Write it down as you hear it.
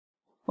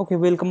Okay,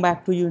 welcome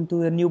back to you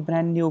into a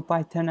brand new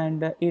Python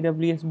and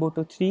AWS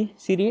Boto3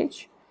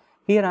 series.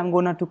 Here I'm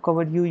gonna to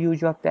cover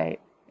use of the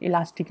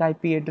elastic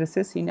IP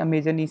addresses in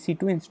Amazon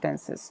EC2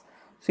 instances.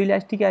 So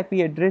elastic IP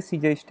address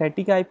is a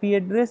static IP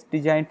address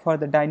designed for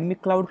the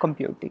dynamic cloud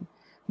computing.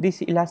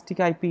 This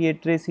elastic IP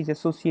address is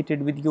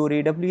associated with your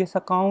AWS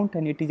account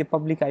and it is a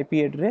public IP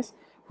address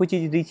which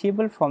is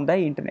reachable from the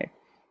internet.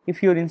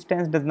 If your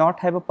instance does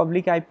not have a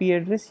public IP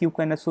address, you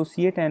can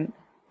associate an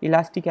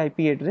elastic IP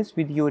address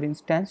with your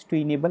instance to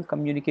enable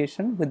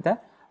communication with the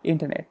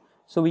internet.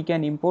 So we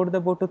can import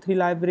the Boto3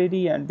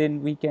 library and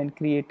then we can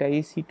create a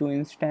EC2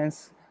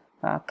 instance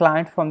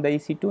client from the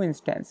EC2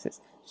 instances.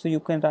 So you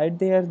can write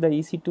there the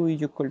EC2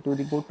 is equal to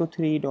the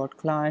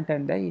Boto3.client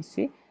and the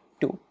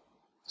EC2.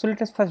 So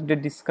let us first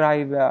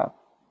describe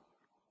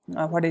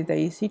what is the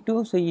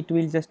EC2. So it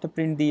will just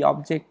print the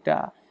object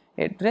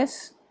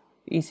address,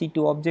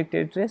 EC2 object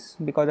address,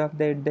 because of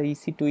that the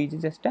EC2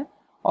 is just a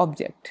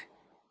object,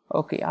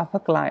 okay, of a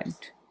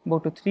client,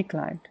 Boto3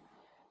 client.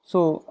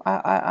 So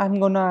I'm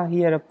gonna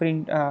here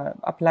print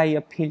apply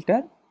a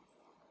filter.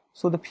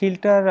 So the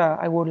filter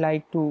I would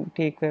like to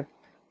take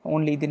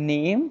only the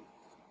name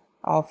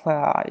of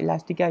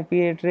elastic IP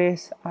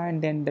address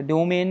and then the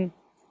domain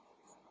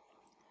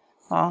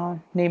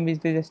name is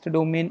just a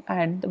domain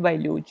and the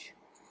values.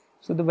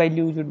 So the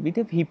values would be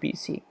the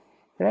VPC,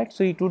 right?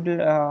 So it would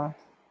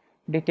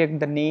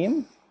detect the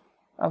name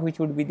which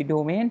would be the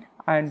domain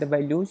and the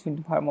values in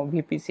the form of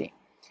VPC,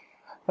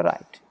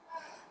 right?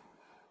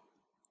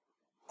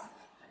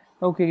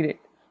 Okay, great.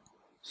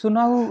 So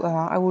now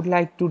I would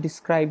like to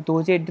describe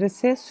those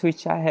addresses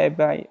which I have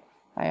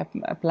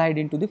applied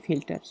into the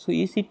filter. So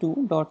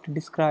EC2 dot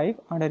describe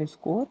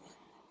underscore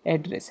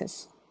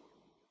addresses,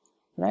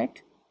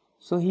 right?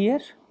 So here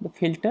the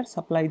filters,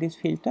 apply this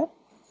filter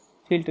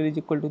is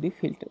equal to the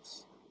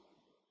filters,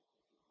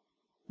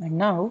 and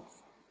now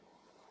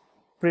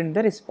print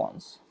the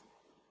response.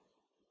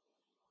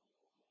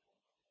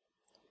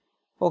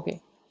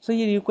 Okay, so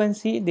here you can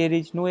see there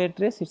is no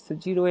address, it's a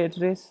 0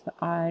 address,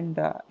 and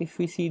if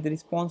we see the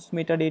response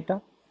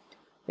metadata,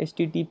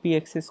 HTTP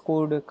access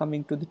code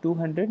coming to the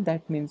 200,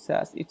 that means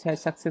it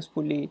has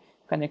successfully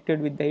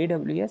connected with the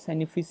AWS.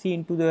 And if we see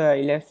into the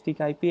elastic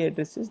IP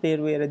addresses,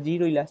 there were a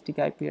 0 elastic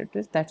IP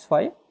address, that's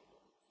why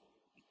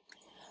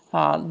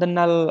the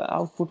null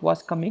output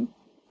was coming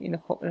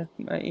in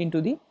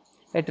into the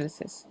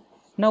addresses.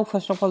 Now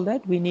first of all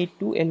that we need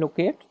to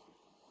allocate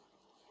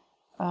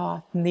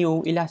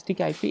new elastic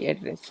IP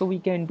address. So we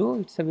can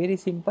do, it's a very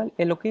simple,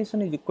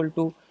 allocation is equal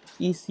to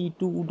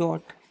EC2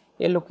 dot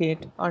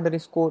allocate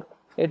underscore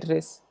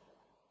address,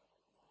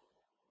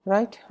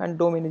 right, and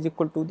domain is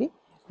equal to the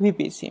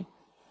VPC.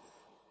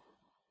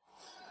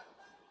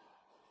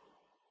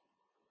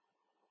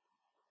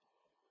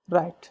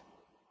 Right.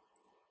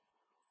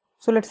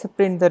 So let's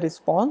print the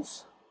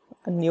response,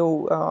 a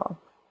new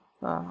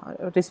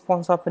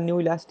response of a new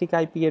elastic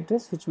IP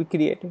address which we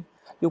created.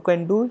 You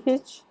can do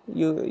it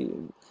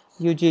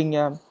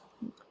using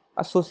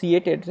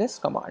associate address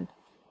command.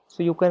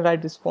 So you can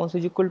write response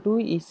is equal to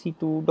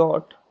EC2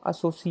 dot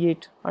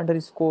associate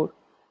underscore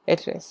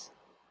address.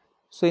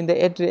 So in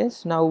the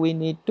address now we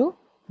need to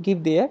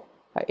give their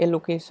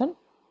allocation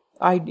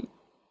ID,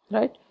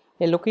 right,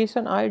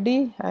 allocation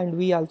ID, and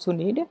we also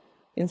need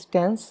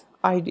instance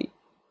ID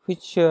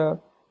which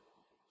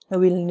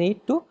will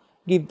need to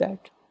give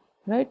that,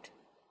 right?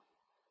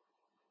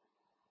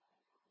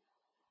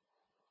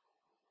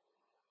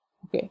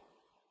 Okay,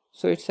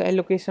 so it's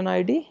allocation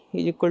ID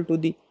is equal to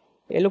the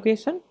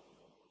allocation.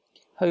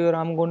 However,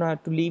 I'm gonna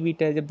to leave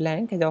it as a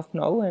blank as of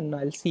now, and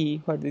I'll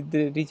see what is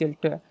the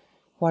result,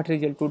 what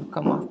result would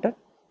come after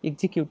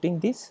executing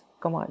this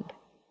command,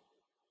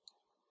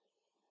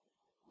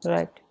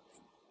 right?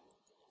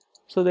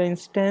 So the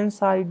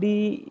instance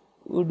ID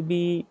would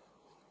be,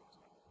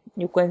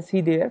 you can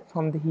see there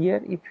from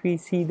here, if we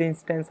see the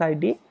instance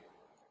ID,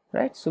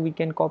 right, so we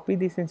can copy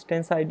this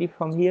instance ID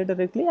from here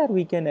directly, or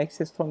we can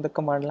access from the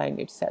command line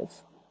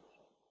itself,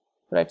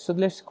 right? So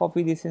let's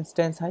copy this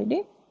instance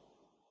ID.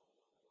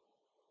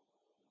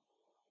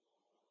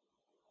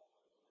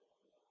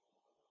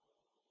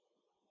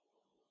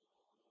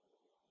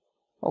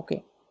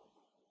 Okay,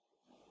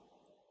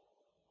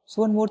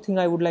 so one more thing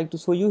I would like to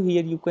show you,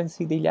 here you can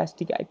see the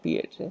elastic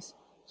IP address.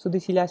 So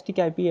this elastic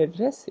IP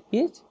address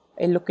is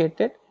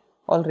allocated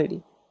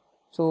already.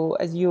 So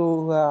as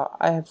you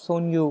I have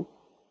shown you,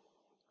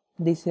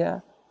 this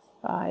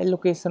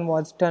allocation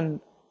was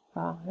done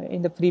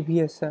in the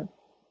previous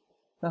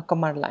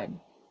command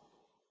line.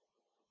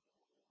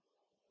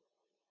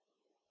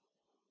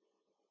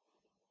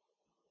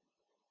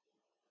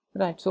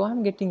 Right, so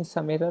I'm getting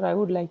some error. I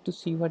would like to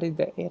see what is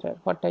the error,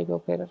 what type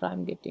of error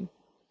I'm getting.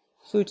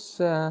 So it's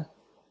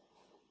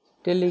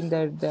telling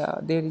that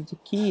there is a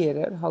key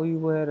error.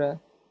 However,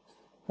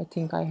 I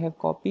think I have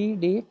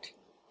copied it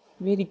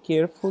very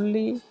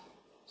carefully,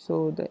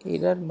 so the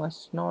error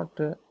must not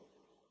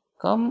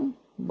come,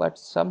 but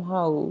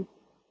somehow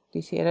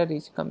this error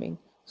is coming.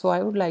 So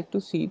I would like to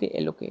see the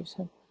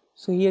allocation.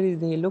 So here is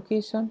the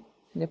allocation,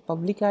 the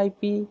public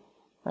IP,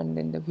 and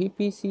then the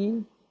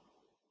VPC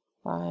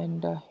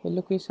and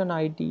allocation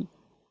ID.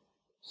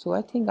 So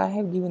I think I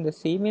have given the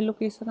same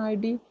allocation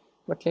ID,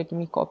 but let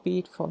me copy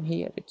it from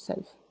here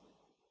itself.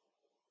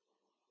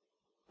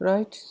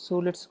 Right, so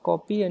let's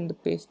copy and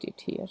paste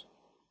it here.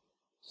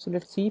 So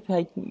let's see if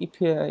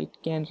it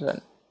can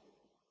run.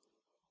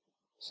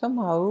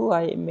 Somehow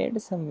I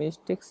made some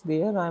mistakes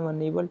there. I'm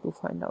unable to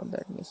find out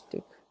that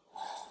mistake.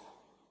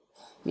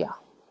 Yeah,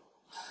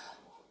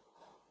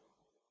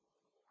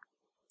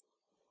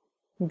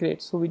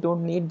 great. So we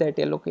don't need that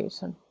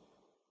allocation.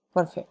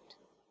 Perfect.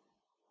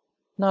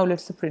 Now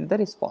let's print the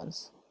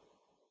response.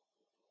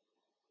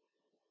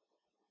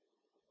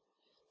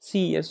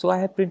 See here, so I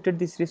have printed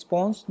this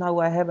response. Now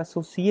I have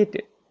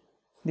associated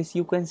this.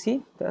 You can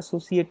see the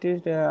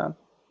associated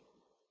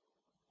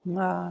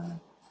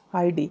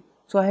ID.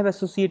 So I have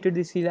associated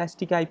this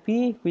elastic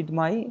IP with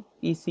my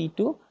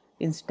EC2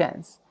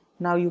 instance.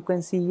 Now you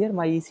can see here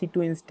my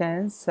EC2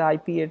 instance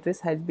IP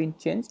address has been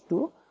changed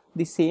to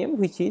the same,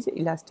 which is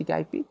elastic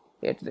IP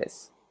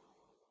address.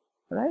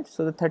 Right,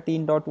 so the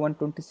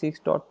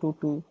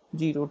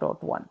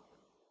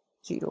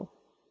 13.126.220.1.0.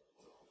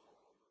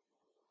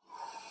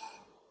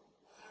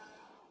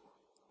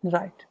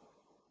 Right.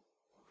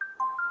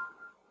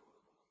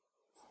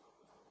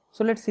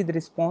 So let's see, the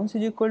response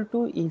is equal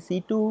to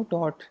EC2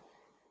 dot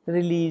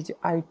release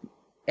IP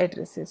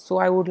addresses. So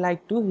I would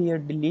like to here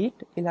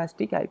delete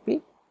elastic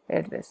IP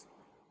address,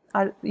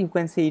 or you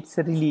can say it's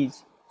a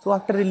release. So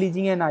after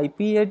releasing an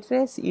IP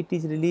address, it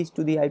is released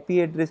to the IP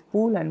address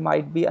pool and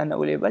might be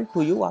unavailable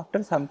to you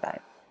after some time,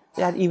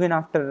 or even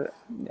after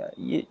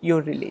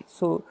your release.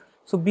 So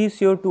be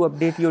sure to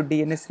update your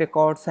DNS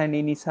records and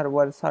any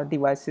servers or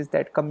devices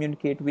that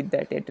communicate with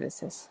that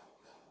addresses.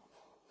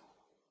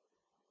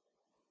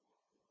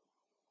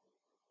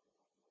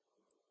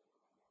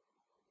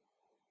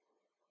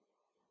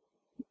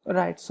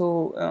 Right,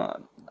 so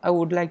I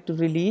would like to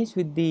release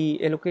with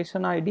the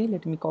allocation ID.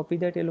 Let me copy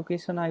that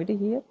allocation ID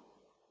here,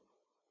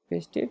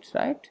 paste it,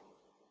 right?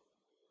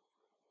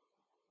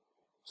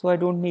 So I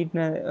don't need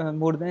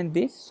more than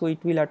this, so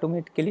it will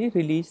automatically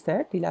release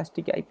that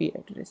elastic IP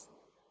address.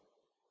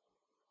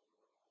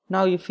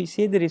 Now if we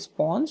see the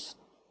response,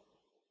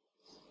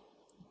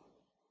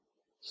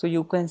 so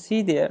you can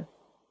see there,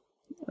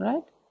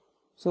 right?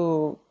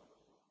 So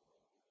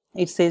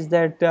it says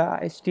that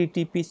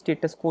HTTP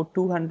status code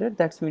 200,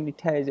 that's when it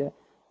has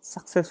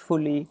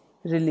successfully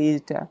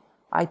released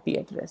IP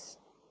address.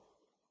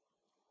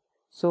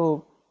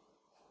 So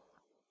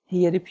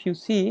here if you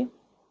see,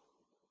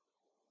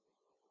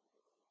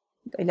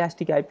 the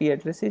elastic IP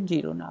address is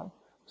 0 now.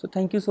 So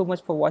thank you so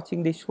much for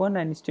watching this one,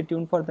 and stay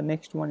tuned for the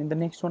next one. In the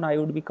next one I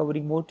would be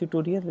covering more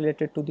tutorial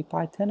related to the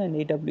Python and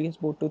AWS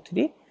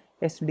Boto3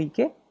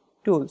 SDK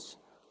tools.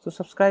 So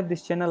subscribe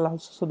this channel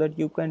also so that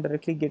you can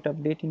directly get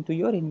update into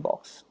your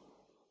inbox.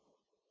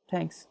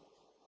 Thanks.